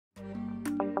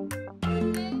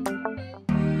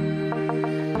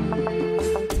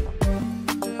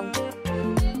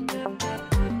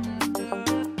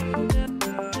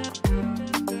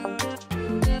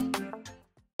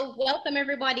Welcome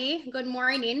everybody. Good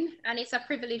morning, and it's a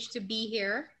privilege to be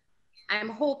here. I'm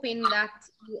hoping that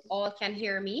you all can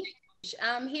hear me.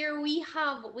 Here we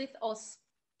have with us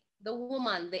the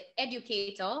woman, the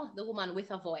educator, the woman with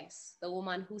a voice, the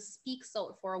woman who speaks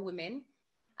out for women,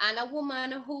 and a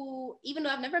woman who, even though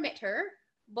I've never met her,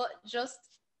 but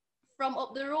just from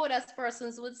up the road, as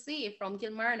persons would say, from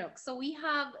Kilmarnock. So we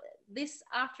have this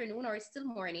afternoon, or it's still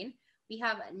morning, we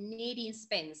have Nadeen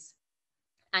Spence,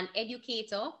 an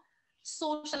educator,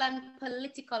 social and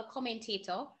political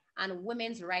commentator, and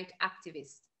women's rights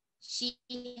activist. She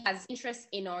has interest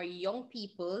in our young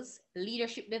people's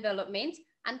leadership development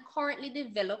and currently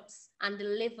develops and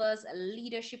delivers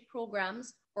leadership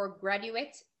programs for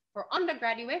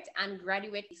undergraduate and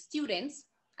graduate students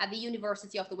at the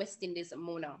University of the West Indies,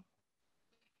 Mona.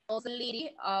 Also a lady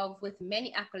with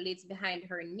many accolades behind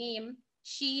her name.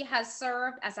 She has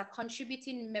served as a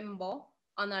contributing member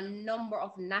on a number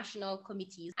of national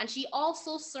committees, and she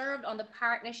also served on the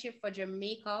Partnership for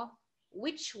Jamaica,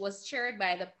 which was chaired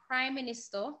by the Prime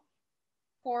Minister,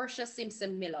 Portia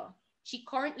Simpson Miller. She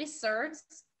currently serves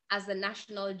as the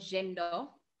National Gender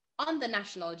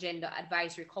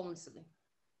Advisory Council.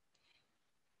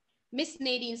 Miss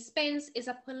Nadeen Spence is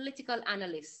a political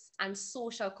analyst and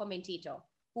social commentator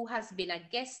who has been a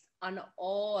guest on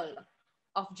all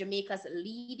of Jamaica's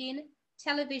leading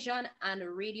television and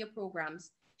radio programs,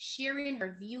 sharing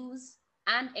her views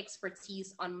and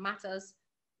expertise on matters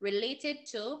related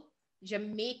to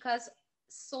Jamaica's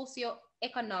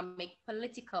socio-economic,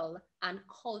 political, and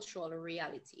cultural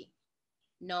reality.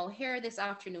 Now, here this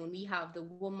afternoon, we have the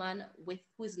woman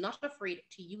who is not afraid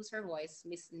to use her voice,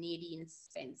 Miss Nadeen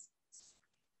Spence.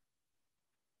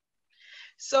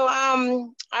 So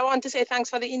I want to say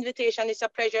thanks for the invitation. It's a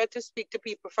pleasure to speak to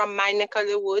people from my neck of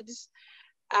the woods.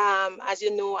 As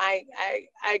you know, I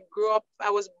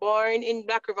was born in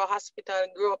Black River Hospital,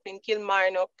 grew up in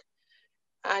Kilmarnock,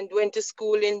 and went to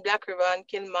school in Black River and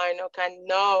Kilmarnock,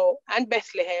 and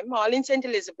Bethlehem, all in St.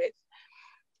 Elizabeth.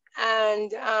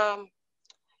 And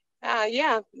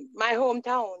yeah, my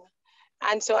hometown.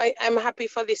 And so I'm happy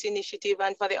for this initiative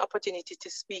and for the opportunity to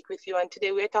speak with you. And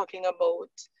today we're talking about,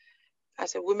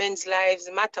 as a women's lives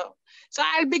matter. So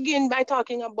I'll begin by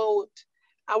talking about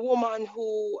a woman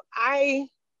who I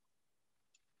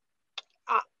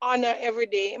honor every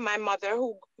day, my mother,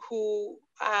 who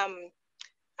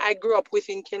I grew up with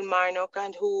in Kilmarnock,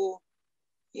 and who,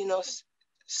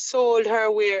 sold her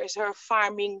wares, her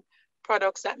farming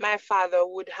products that my father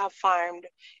would have farmed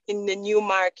in the New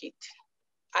Market.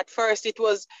 At first, it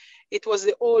was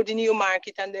the old New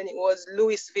Market, and then it was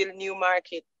Louisville New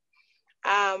Market.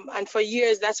 And for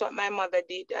years, that's what my mother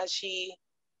did, as she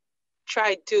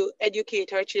tried to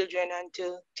educate her children and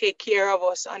to take care of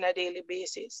us on a daily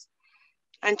basis.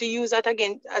 And to use that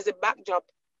again as a backdrop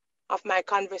of my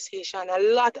conversation,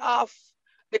 a lot of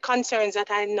the concerns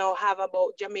that I now have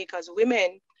about Jamaica's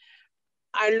women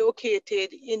are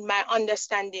located in my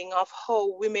understanding of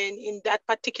how women in that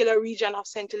particular region of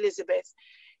St. Elizabeth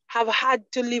have had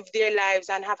to live their lives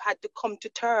and have had to come to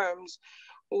terms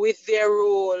with their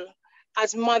role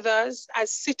as mothers,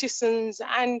 as citizens,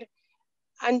 and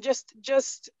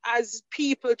just as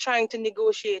people trying to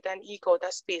negotiate and eke out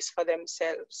a space for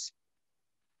themselves.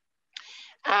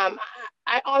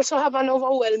 I also have an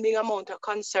overwhelming amount of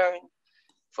concern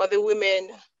for the women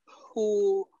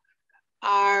who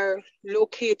are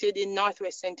located in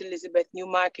Northwest St. Elizabeth, New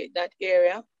Market, that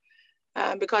area,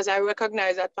 because I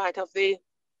recognize that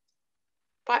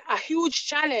a huge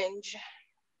challenge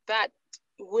that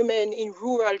women in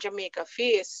rural Jamaica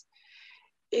face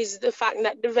is the fact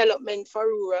that development for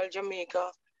rural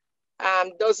Jamaica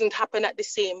doesn't happen at the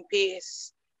same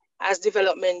pace as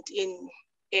development in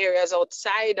areas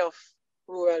outside of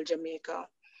rural Jamaica.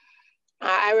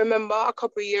 I remember a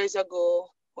couple of years ago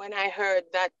when I heard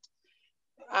that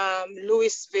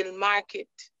Louisville Market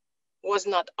was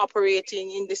not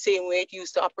operating in the same way it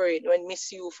used to operate when Miss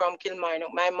Yu from Kilmarnock,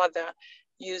 my mother,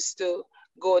 used to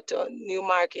go to New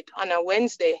Market on a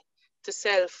Wednesday to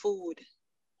sell food.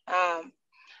 And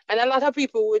a lot of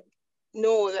people would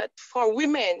know that for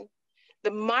women,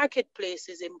 the marketplace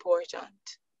is important.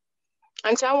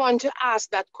 And so I want to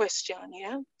ask that question,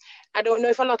 yeah? I don't know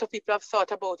if a lot of people have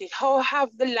thought about it. How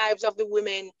have the lives of the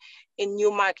women in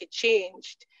New Market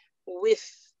changed with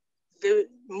the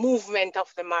movement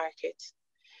of the market?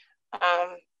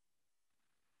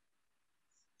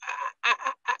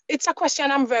 It's a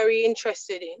question I'm very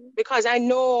interested in, because I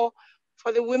know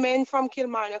for the women from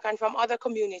Kilmarnock and from other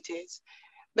communities,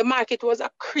 the market was a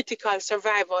critical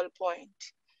survival point.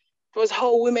 It was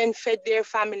how women fed their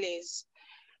families.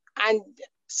 And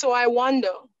so I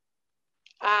wonder,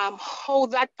 how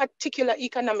that particular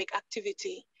economic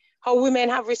activity, how women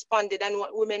have responded and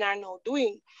what women are now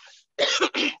doing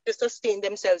to sustain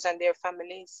themselves and their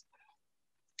families.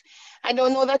 I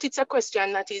don't know that it's a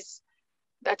question that is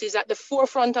at the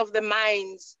forefront of the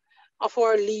minds of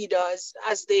our leaders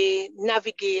as they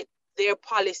navigate their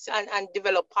policy and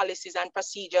develop policies and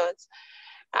procedures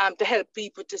to help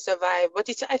people to survive. But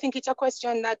I think it's a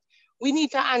question that we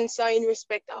need to answer in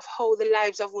respect of how the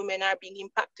lives of women are being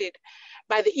impacted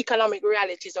by the economic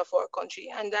realities of our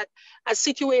country, and that as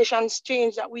situations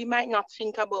change that we might not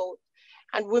think about,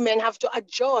 and women have to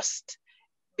adjust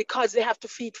because they have to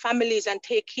feed families and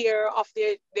take care of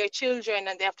their children,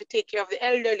 and they have to take care of the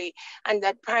elderly, and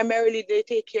that primarily they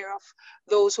take care of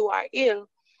those who are ill,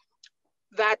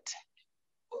 that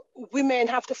women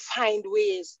have to find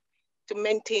ways to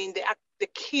maintain the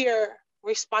care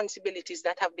responsibilities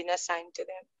that have been assigned to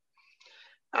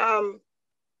them.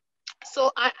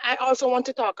 So I also want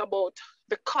to talk about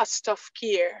the cost of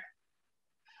care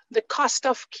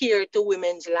to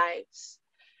women's lives.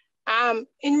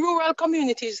 In rural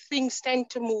communities, things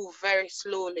tend to move very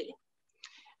slowly.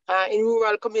 In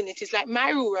rural communities, like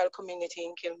my rural community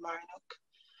in Kilmarnock,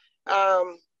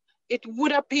 it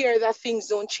would appear that things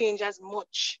don't change as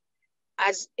much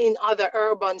as in other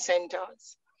urban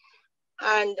centers.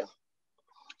 And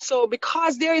so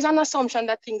because there is an assumption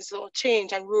that things don't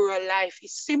change and rural life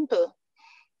is simple,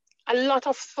 a lot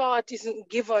of thought isn't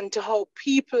given to how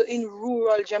people in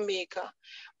rural Jamaica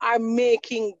are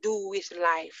making do with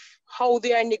life, how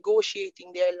they are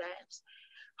negotiating their lives,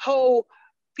 how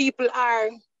people are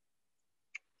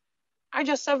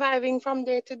just surviving from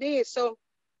day to day. So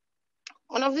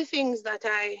one of the things that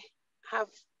I have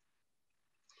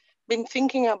been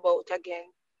thinking about again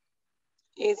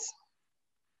is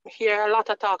we hear a lot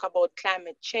of talk about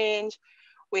climate change.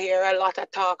 We hear a lot of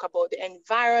talk about the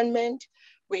environment.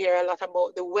 We hear a lot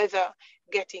about the weather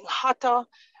getting hotter.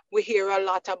 We hear a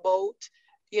lot about,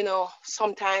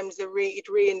 sometimes it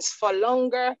rains for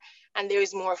longer and there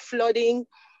is more flooding.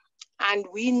 And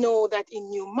we know that in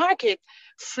Newmarket,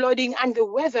 flooding and the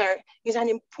weather is an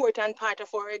important part of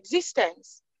our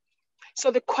existence. So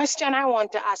the question I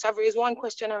want to ask, I've raised one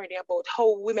question already about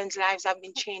how women's lives have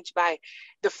been changed by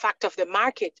the fact of the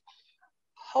market.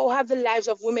 How have the lives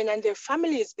of women and their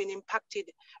families been impacted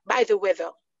by the weather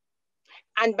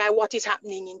and by what is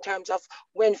happening in terms of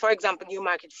when, for example,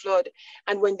 Newmarket flood,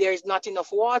 and when there is not enough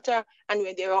water, and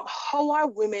when how are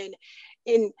women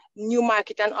in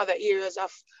Newmarket and other areas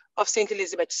of St.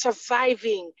 Elizabeth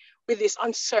surviving with this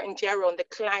uncertainty around the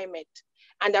climate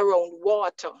and around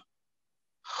water?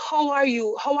 How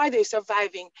are they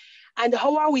surviving? And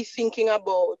how are we thinking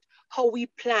about how we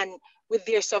plan with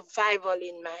their survival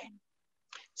in mind?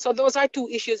 So those are two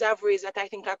issues I've raised that I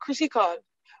think are critical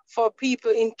for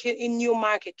people in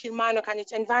Newmarket, Kilmarnock and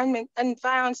its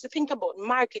environs to think about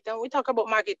market. And we talk about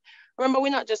market, remember, we're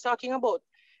not just talking about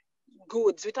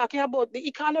goods, we're talking about the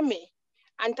economy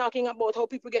and talking about how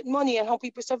people get money and how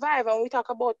people survive. And we talk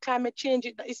about climate change,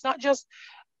 it's not just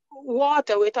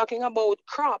water, we're talking about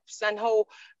crops and how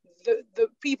the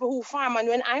people who farm. And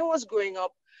when I was growing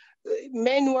up,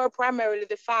 men were primarily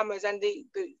the farmers, and the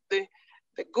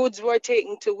goods were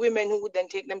taken to women who would then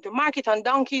take them to market on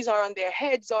donkeys or on their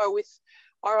heads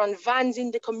or on vans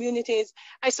in the communities.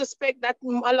 I suspect that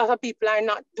a lot of people are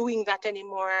not doing that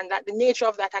anymore, and that the nature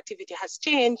of that activity has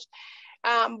changed.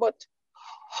 But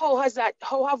how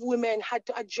have women had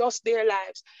to adjust their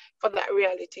lives for that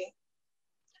reality?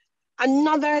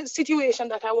 Another situation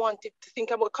that I wanted to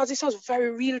think about, because this was very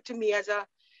real to me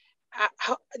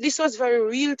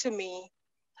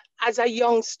as a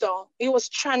youngster, it was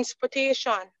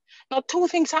transportation. Now, two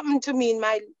things happened to me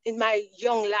in my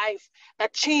young life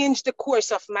that changed the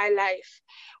course of my life.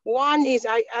 One is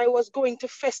I was going to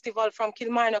festival from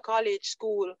Kilmarnock College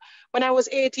School when I was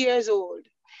 8 years old.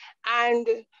 And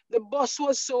the bus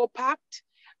was so packed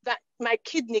that my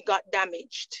kidney got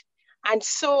damaged. And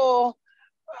so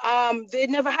they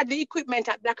never had the equipment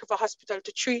at Black River Hospital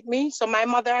to treat me. So my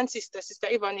mother and Sister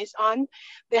Yvonne is on,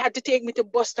 they had to take me to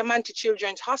Bustamante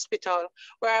Children's Hospital,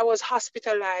 where I was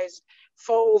hospitalized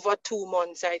for over 2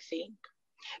 months, I think.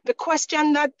 The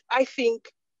question that I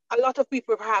think a lot of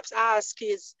people perhaps ask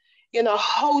is,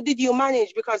 how did you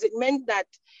manage? Because it meant that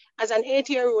as an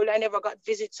 8-year-old, I never got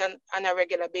visits on a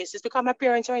regular basis because my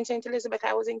parents were in St. Elizabeth,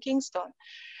 I was in Kingston.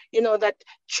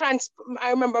 I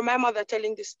remember my mother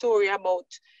telling the story about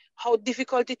how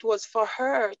difficult it was for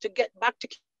her to get back to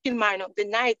Kilmarnock the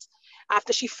night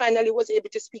after she finally was able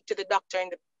to speak to the doctor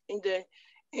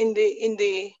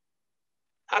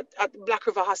at Black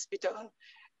River Hospital,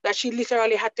 that she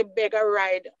literally had to beg a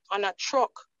ride on a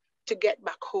truck to get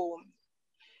back home.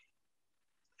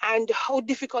 and how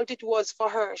difficult it was for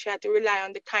her. She had to rely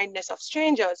on the kindness of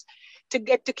strangers to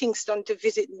get to Kingston to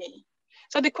visit me.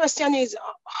 So the question is,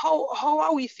 how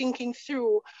are we thinking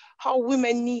through how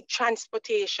women need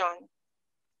transportation?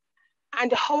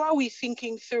 And how are we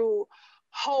thinking through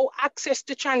how access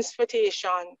to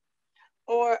transportation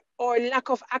or lack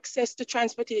of access to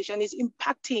transportation is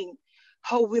impacting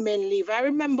how women live? I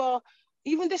remember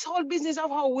even this whole business of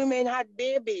how women had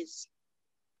babies.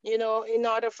 You know, in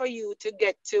order for you to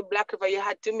get to Black River, you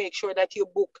had to make sure that you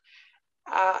book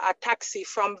a taxi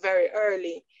from very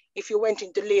early if you went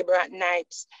into labor at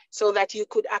night, so that you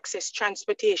could access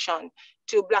transportation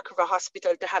to Black River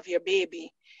Hospital to have your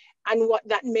baby. And what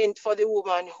that meant for the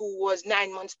woman who was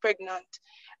 9 months pregnant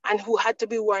and who had to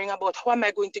be worrying about how am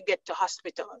I going to get to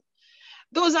hospital.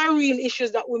 Those are real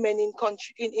issues that women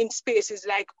in spaces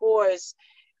like ours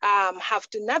have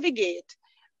to navigate,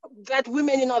 that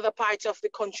women in other parts of the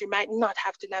country might not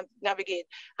have to navigate.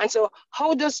 And so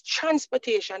how does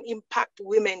transportation impact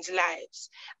women's lives?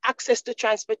 Access to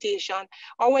transportation,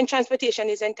 or when transportation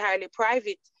is entirely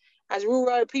private, as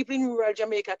rural people in rural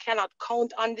Jamaica cannot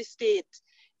count on the state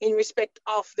in respect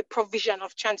of the provision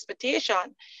of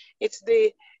transportation.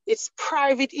 It's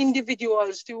private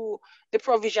individuals through the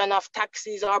provision of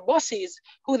taxis or buses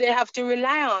who they have to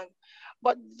rely on.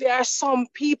 But there are some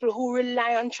people who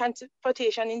rely on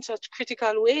transportation in such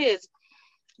critical ways.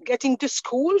 Getting to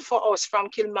school for us from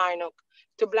Kilmarnock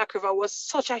to Black River was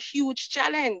such a huge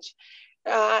challenge.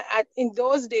 In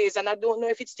those days, and I don't know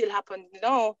if it still happens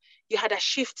now, you had a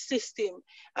shift system.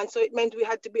 And so it meant we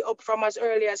had to be up from as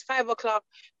early as 5 o'clock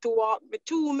to walk the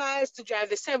 2 miles, to drive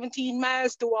the 17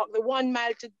 miles, to walk the 1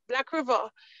 mile to Black River.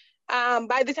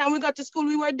 By the time we got to school,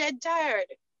 we were dead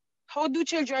tired. How do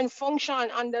children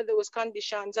function under those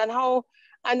conditions? And how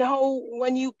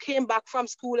when you came back from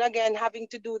school again, having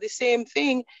to do the same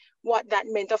thing, what that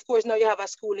meant? Of course, now you have a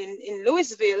school in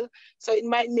Louisville, so it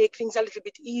might make things a little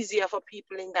bit easier for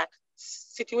people in that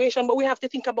situation, but we have to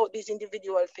think about these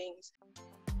individual things.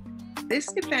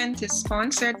 This event is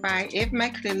sponsored by Eve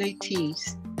McLilly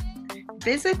Teas.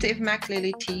 Visit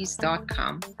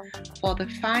ivemclillyteas.com for the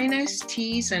finest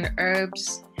teas and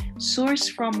herbs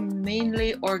sourced from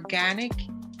mainly organic,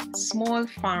 small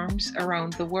farms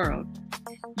around the world.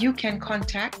 You can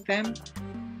contact them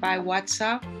by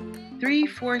WhatsApp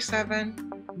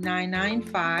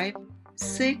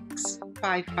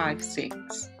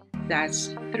 347-995-6556. That's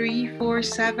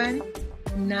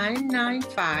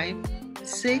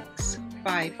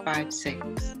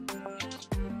 347-995-6556.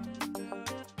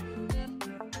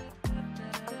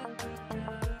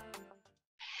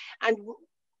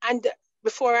 And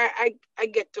before I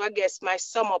get to, I guess, my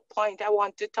sum up point, I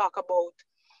want to talk about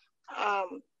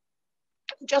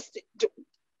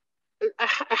I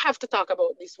have to talk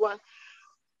about this one.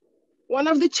 One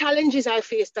of the challenges I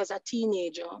faced as a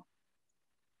teenager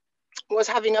was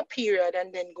having a period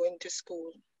and then going to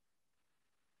school.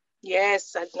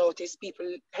 Yes, I've noticed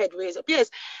people head raise up. Yes,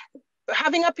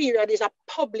 having a period is a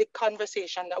public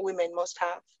conversation that women must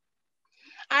have.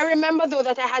 I remember though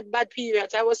that I had bad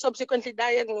periods. I was subsequently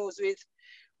diagnosed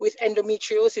with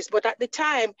endometriosis, but at the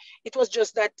time it was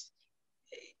just that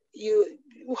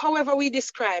however we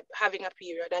describe having a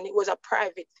period, and it was a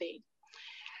private thing.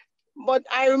 But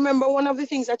I remember one of the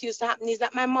things that used to happen is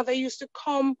that my mother used to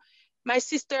come, I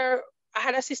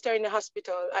had a sister in the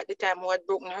hospital at the time who had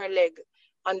broken her leg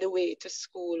on the way to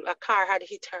school. A car had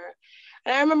hit her.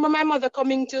 And I remember my mother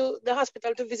coming to the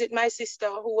hospital to visit my sister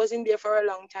who was in there for a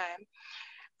long time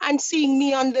and seeing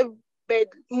me on the bed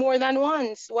more than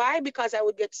once. Why? Because I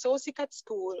would get so sick at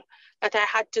school that I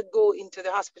had to go into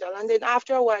the hospital. And then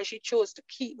after a while, she chose to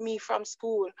keep me from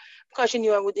school because she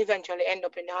knew I would eventually end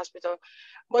up in the hospital.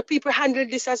 But people handled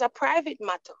this as a private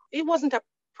matter. It wasn't a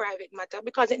private matter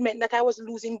because it meant that I was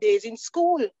losing days in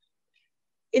school.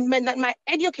 It meant that my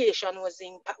education was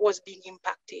being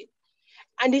impacted.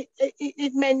 And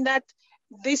it meant that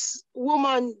this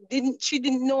woman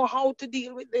didn't know how to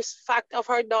deal with this fact of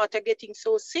her daughter getting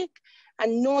so sick,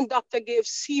 and no doctor gave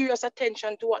serious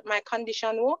attention to what my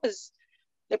condition was.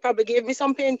 They probably gave me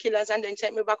some painkillers and then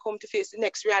sent me back home to face the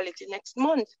next reality next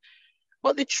month.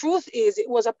 But the truth is, it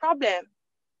was a problem.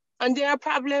 And there are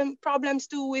problems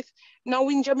too with, now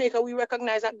in Jamaica, we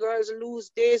recognize that girls lose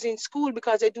days in school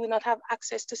because they do not have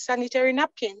access to sanitary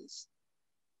napkins.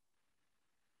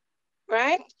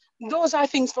 Right? Those are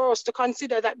things for us to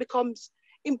consider that becomes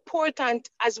important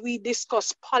as we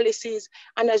discuss policies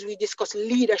and as we discuss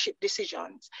leadership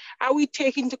decisions. Are we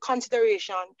taking into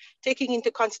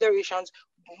considerations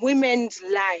women's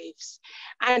lives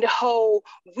and how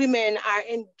women are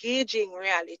engaging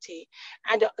reality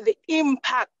and the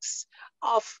impacts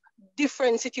of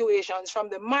different situations, from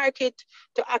the market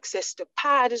to access to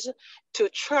pads, to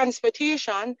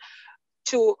transportation,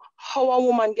 to how a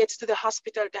woman gets to the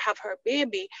hospital to have her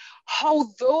baby, how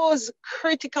those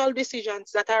critical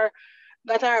decisions that are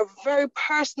very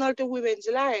personal to women's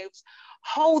lives,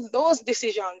 how those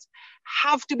decisions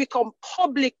have to become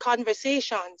public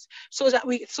conversations so that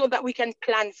we can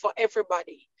plan for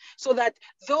everybody, so that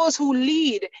those who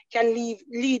lead can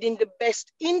lead in the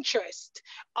best interest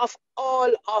of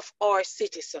all of our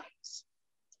citizens.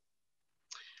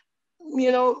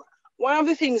 You know, one of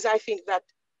the things I think that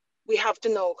we have to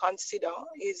now consider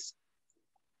is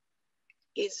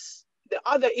the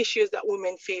other issues that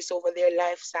women face over their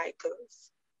life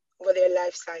cycles.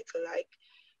 Like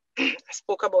I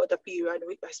spoke about the period,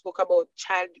 I spoke about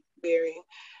childbearing.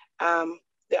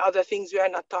 The other things we are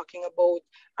not talking about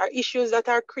are issues that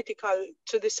are critical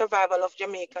to the survival of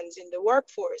Jamaicans in the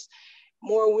workforce.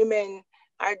 More women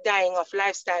are dying of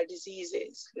lifestyle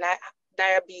diseases like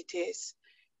diabetes,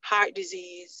 heart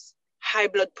disease, high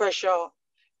blood pressure,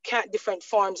 different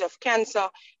forms of cancer,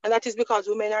 and that is because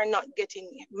women are not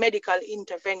getting medical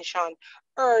intervention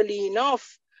early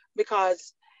enough,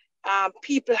 because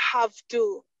people have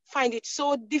to find it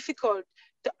so difficult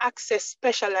to access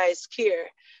specialized care.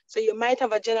 So you might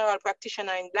have a general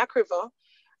practitioner in Black River,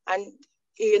 and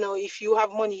you know, if you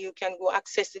have money, you can go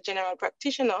access the general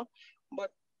practitioner, but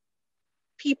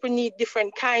people need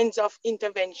different kinds of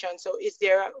intervention. So is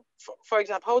there, for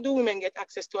example, how do women get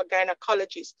access to a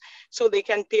gynecologist so they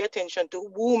can pay attention to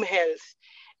womb health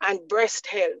and breast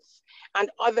health and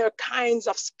other kinds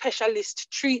of specialist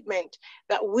treatment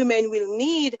that women will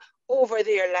need over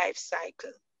their life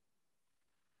cycle?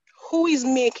 Who is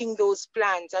making those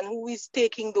plans and who is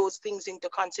taking those things into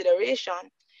consideration?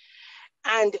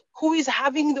 And who is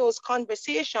having those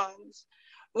conversations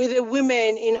with the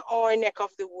women in our neck of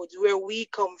the woods, where we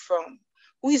come from?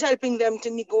 Who is helping them to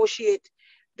negotiate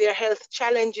their health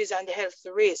challenges and health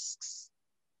risks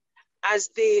as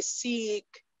they seek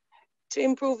to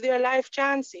improve their life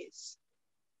chances?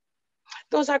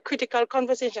 Those are critical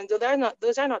conversations.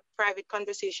 Those are not private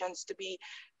conversations to be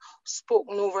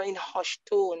spoken over in hushed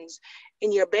tones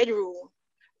in your bedroom.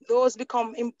 Those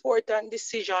become important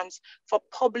decisions for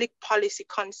public policy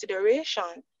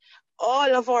consideration.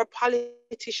 All of our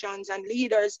politicians and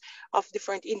leaders of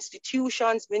different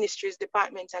institutions, ministries,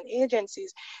 departments, and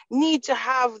agencies need to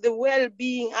have the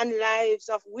well-being and lives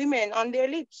of women on their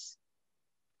lips.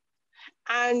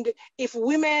 And if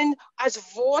women as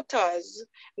voters,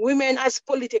 women as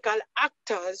political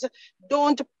actors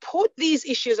don't put these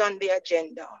issues on the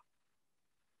agenda,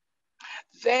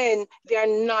 then they are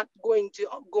not going to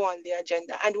go on the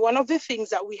agenda. And one of the things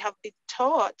that we have been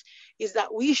taught is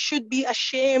that we should be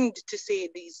ashamed to say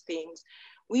these things.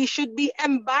 We should be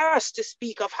embarrassed to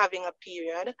speak of having a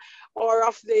period, or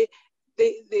of the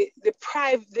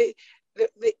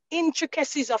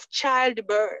intricacies of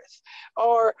childbirth,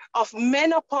 or of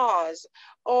menopause,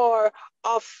 or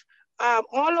of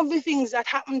all of the things that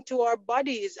happen to our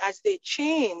bodies as they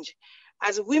change.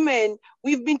 As women,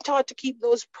 we've been taught to keep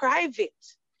those private.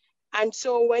 And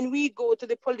so when we go to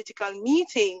the political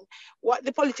meeting, what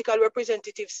the political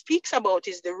representative speaks about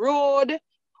is the road,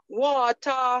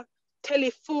 water,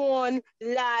 telephone,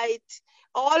 light,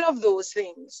 all of those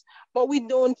things. But we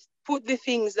don't put the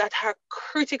things that are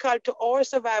critical to our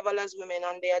survival as women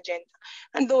on the agenda.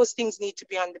 And those things need to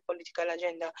be on the political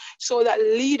agenda so that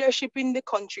leadership in the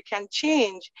country can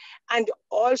change and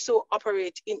also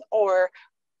operate in our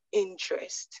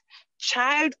interest.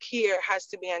 Child care has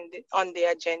to be on the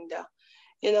agenda.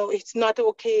 You know, it's not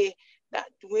okay that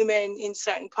women in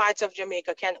certain parts of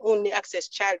Jamaica can only access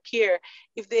child care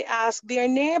if they ask their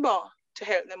neighbor to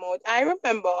help them out. I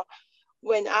remember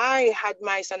when I had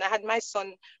my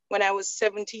son when I was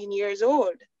 17 years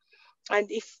old.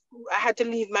 And if I had to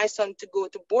leave my son to go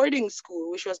to boarding school,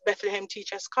 which was Bethlehem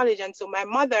Teachers College, and so my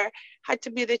mother had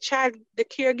to be the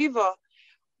caregiver.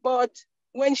 But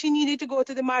when she needed to go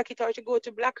to the market or to go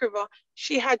to Black River,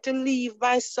 she had to leave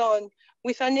my son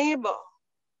with a neighbor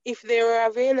if they were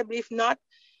available. If not,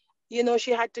 you know,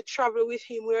 she had to travel with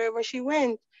him wherever she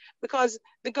went, because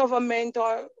the government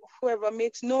or whoever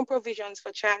makes no provisions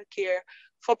for childcare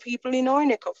for people in our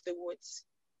neck of the woods.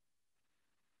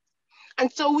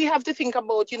 And so we have to think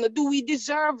about, you know, do we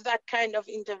deserve that kind of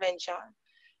intervention?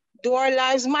 Do our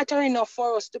lives matter enough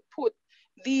for us to put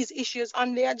these issues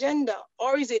on the agenda?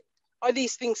 Or are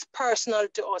these things personal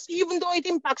to us, even though it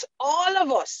impacts all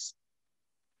of us?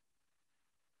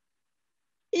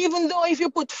 Even though if you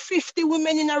put 50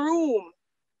 women in a room,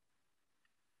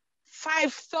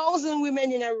 5,000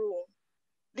 women in a room,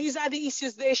 these are the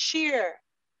issues they share.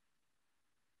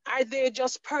 are they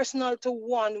just personal to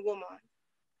one woman?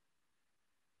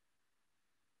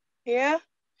 Yeah.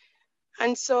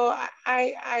 And so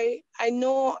I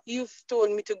know you've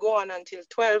told me to go on until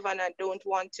 12, and I don't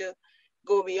want to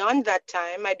go beyond that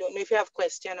time. I don't know if you have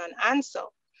question and answer,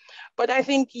 but I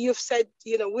think you've said,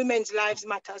 you know, women's lives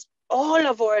matters. All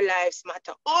of our lives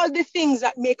matter. All the things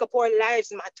that make up our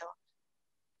lives matter.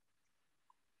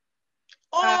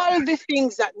 All the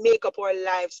things that make up our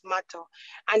lives matter.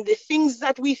 And the things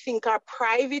that we think are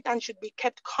private and should be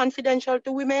kept confidential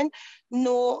to women,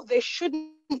 no, they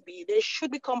shouldn't be. They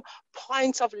should become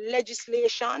points of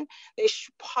legislation.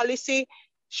 Policy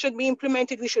should be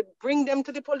implemented. We should bring them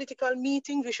to the political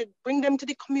meetings. We should bring them to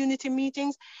the community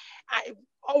meetings.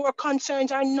 Our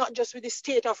concerns are not just with the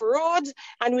state of roads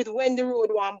and with when the road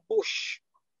went bush.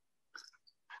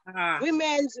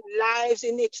 Women's lives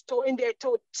in their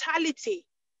totality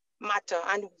matter,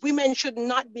 and women should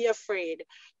not be afraid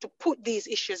to put these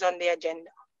issues on the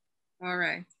agenda. All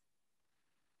right.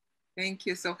 Thank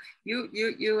you. So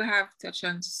you have touched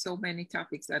on so many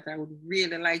topics that I would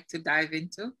really like to dive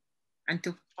into and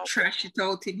to trash it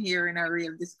out in here in a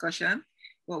real discussion.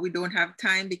 But we don't have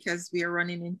time because we are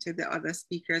running into the other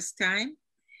speakers' time.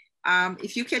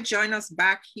 If you can join us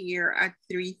back here at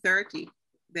 3:30,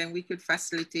 then we could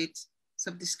facilitate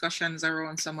some discussions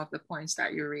around some of the points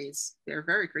that you raised. They're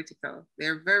very critical.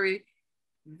 They're very,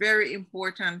 very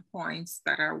important points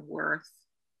that are worth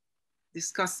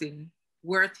discussing,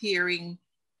 worth hearing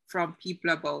from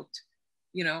people about.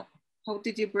 You know, how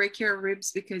did you break your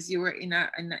ribs because you were in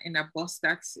a bus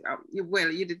that's, well,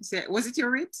 you didn't say, was it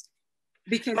your ribs?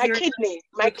 Because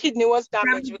my kidney was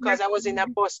damaged because I was in a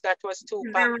bus that was too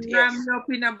packed. Yes. Up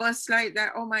in a bus like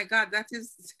that. Oh my God, that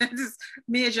is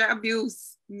major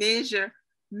abuse, major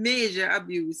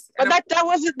abuse. But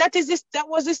that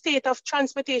was the state of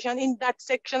transportation in that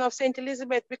section of St.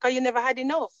 Elizabeth, because you never had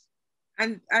enough.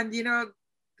 And you know,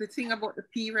 the thing about the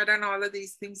period and all of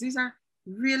these things, these are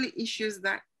really issues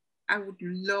that I would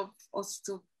love us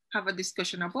to have a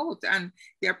discussion about. And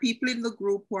there are people in the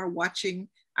group who are watching.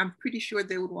 I'm pretty sure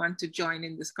they would want to join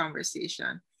in this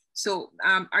conversation. So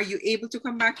are you able to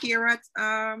come back here at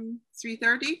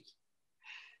 3:30?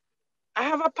 I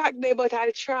have a packed day, but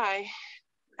I'll try.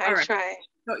 I'll try.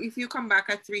 So if you come back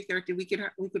at 3:30,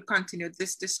 we could continue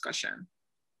this discussion.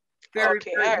 Very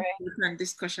important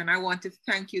discussion. I want to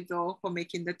thank you though for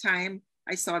making the time.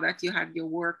 I saw that you had your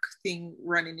work thing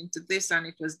running into this and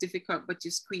it was difficult, but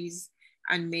you squeezed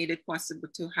and made it possible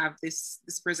to have this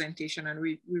presentation, and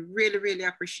we really, really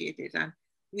appreciate it. And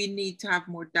we need to have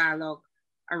more dialogue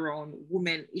around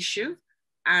women issue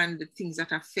and the things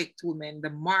that affect women.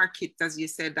 The market, as you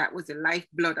said, that was the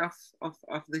lifeblood of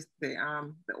the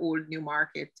old new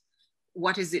market.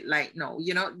 What is it like now?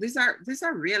 You know, these are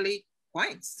really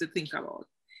points to think about.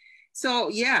 So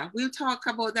yeah, we'll talk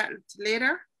about that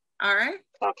later. All right.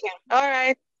 Okay. All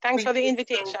right. Thanks for the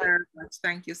invitation. So very much.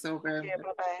 Thank you so very much.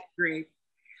 Bye-bye. Great.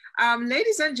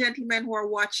 Ladies and gentlemen who are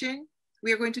watching,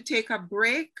 we are going to take a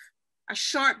break, a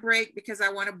short break, because I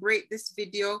want to break this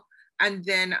video and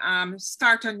then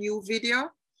start a new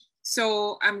video.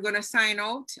 So I'm going to sign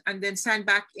out and then sign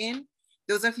back in.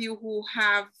 Those of you who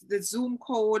have the Zoom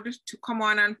code to come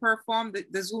on and perform,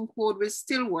 the Zoom code will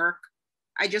still work.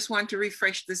 I just want to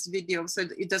refresh this video so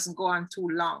that it doesn't go on too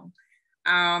long.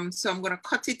 So I'm going to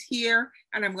cut it here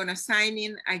and I'm going to sign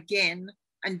in again.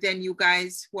 And then you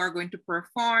guys who are going to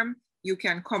perform, you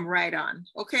can come right on,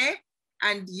 okay?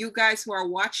 And you guys who are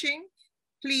watching,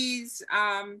 please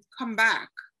come back,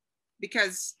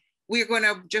 because we're going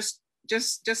to just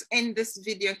end this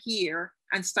video here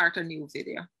and start a new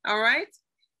video, all right?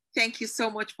 Thank you so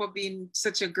much for being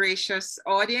such a gracious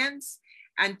audience.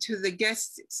 And to the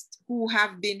guests who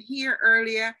have been here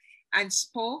earlier and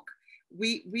spoke,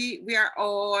 we are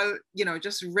all, you know,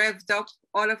 just revved up.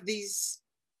 All of these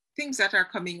things that are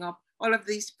coming up, all of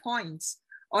these points,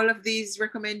 all of these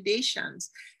recommendations,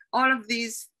 all of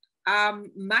these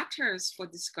matters for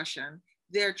discussion,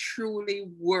 they're truly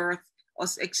worth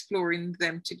us exploring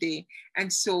them today.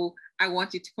 And so I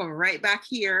want you to come right back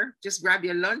here, just grab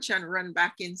your lunch and run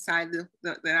back inside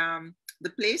the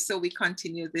place so we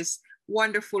continue this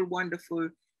wonderful, wonderful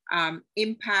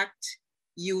Impact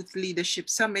Youth Leadership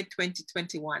Summit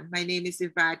 2021. My name is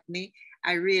Evadne.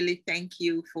 I really thank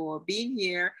you for being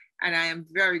here, and I am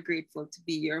very grateful to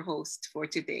be your host for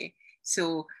today.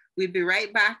 So we'll be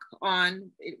right back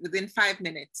on within 5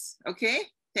 minutes, okay?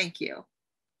 Thank you.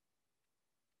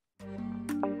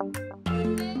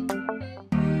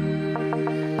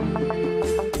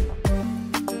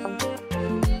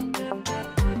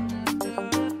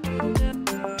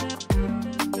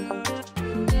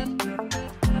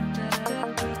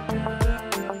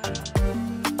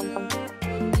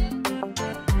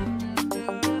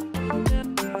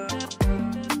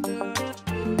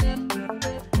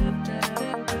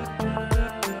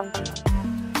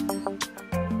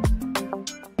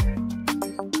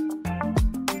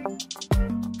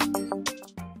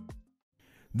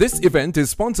 This event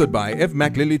is sponsored by Ev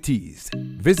McLilly Teas.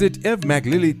 Visit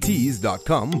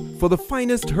evmclillyteas.com for the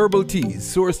finest herbal teas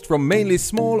sourced from mainly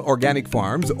small organic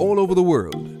farms all over the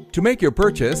world. To make your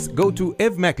purchase, go to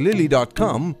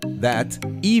evmclilly.com, that's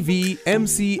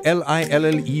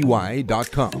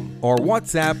evmclilly.com, or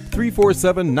WhatsApp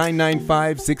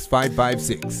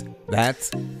 347-995-6556. That's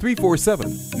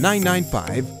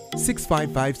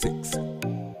 347-995-6556.